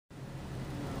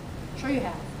Sure you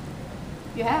have.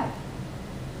 You have.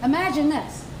 Imagine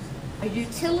this. A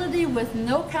utility with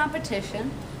no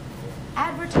competition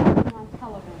advertising on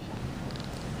television.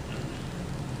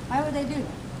 Why would they do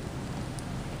that?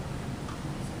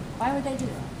 Why would they do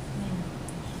that?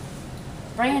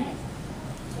 Branding.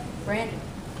 Branding.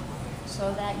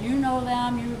 So that you know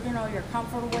them, you know you're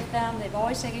comfortable with them, they've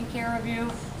always taken care of you,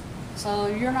 so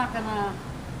you're not going to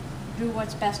do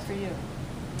what's best for you.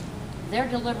 They're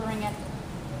delivering it,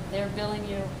 they're billing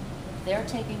you, they're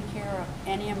taking care of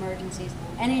any emergencies,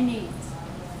 any needs.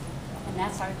 And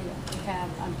that's our deal. We have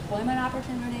employment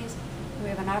opportunities, we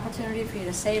have an opportunity for you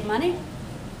to save money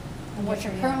and what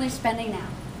you're currently spending now.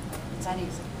 It's that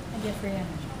easy. And get free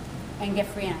energy. And get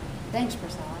free energy. Thanks,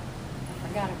 Priscilla. I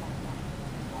forgot about that.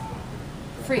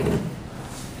 Free.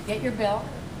 Get your bill.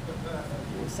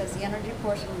 It says the energy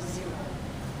portion is 0.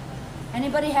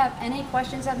 Anybody have any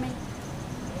questions of me?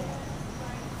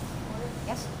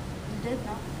 Yes? You did?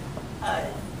 No?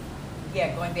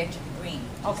 Yeah, going back to the green.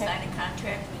 Okay. Sign a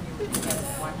contract when you're looking at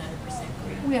 100%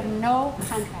 green. We have no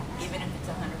contract. Even if it's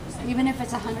 100%? Even if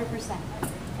it's 100%.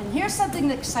 And here's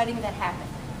something exciting that happened.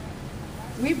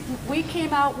 We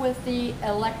came out with the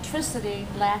electricity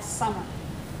last summer.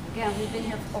 Again, we've been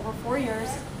here for over 4 years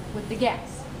with the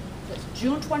gas. It's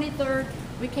June 23rd,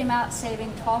 we came out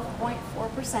saving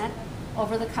 12.4%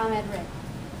 over the ComEd rate.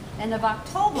 End of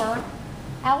October,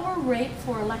 our rate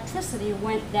for electricity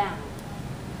went down.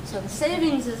 So the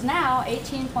savings is now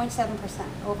 18.7%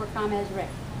 over ComEd's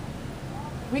rate.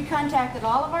 We contacted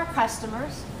all of our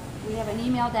customers. We have an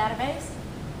email database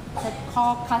that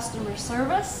call customer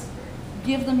service,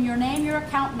 give them your name, your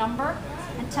account number,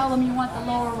 and tell them you want the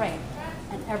lower rate.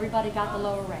 And everybody got the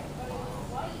lower rate.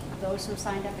 Those who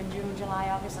signed up in June, July,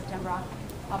 August, September,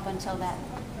 up until that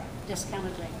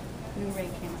discounted rate, new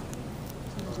rate came out.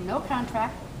 So there's no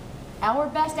contract. Our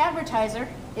best advertiser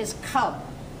is CUB.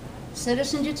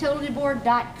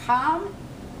 CitizensUtilityBoard.com,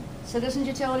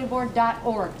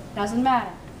 CitizensUtilityBoard.org. Doesn't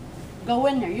matter. Go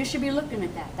in there. You should be looking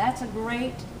at that. That's a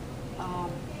great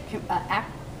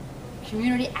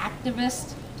community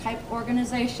activist type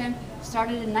organization.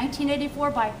 Started in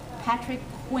 1984 by Patrick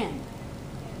Quinn,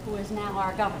 who is now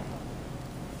our governor.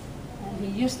 And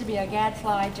he used to be a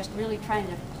gadfly, just really trying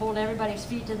to hold everybody's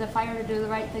feet to the fire to do the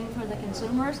right thing for the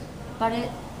consumers. But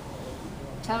it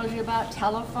tells you about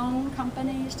telephone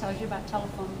companies, tells you about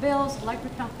telephone bills,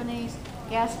 electric companies,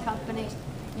 gas companies,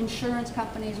 insurance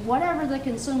companies, whatever the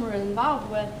consumer is involved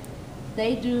with,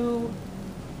 they do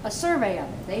a survey of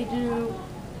it. They do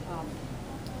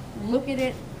look at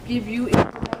it, give you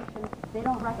information. They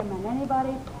don't recommend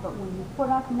anybody, but when you put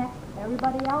us next to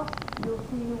everybody else, you'll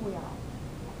see who we are.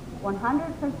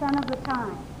 100% of the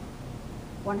time,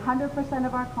 100%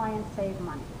 of our clients save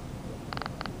money.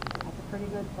 That's a pretty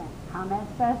good thing. ComEd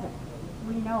says it.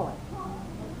 We know it.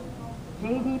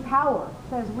 J.D. Power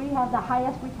says we have the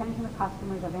highest retention of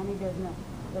customers of any business.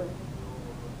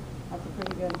 That's a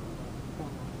pretty good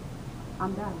thing.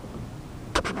 I'm done.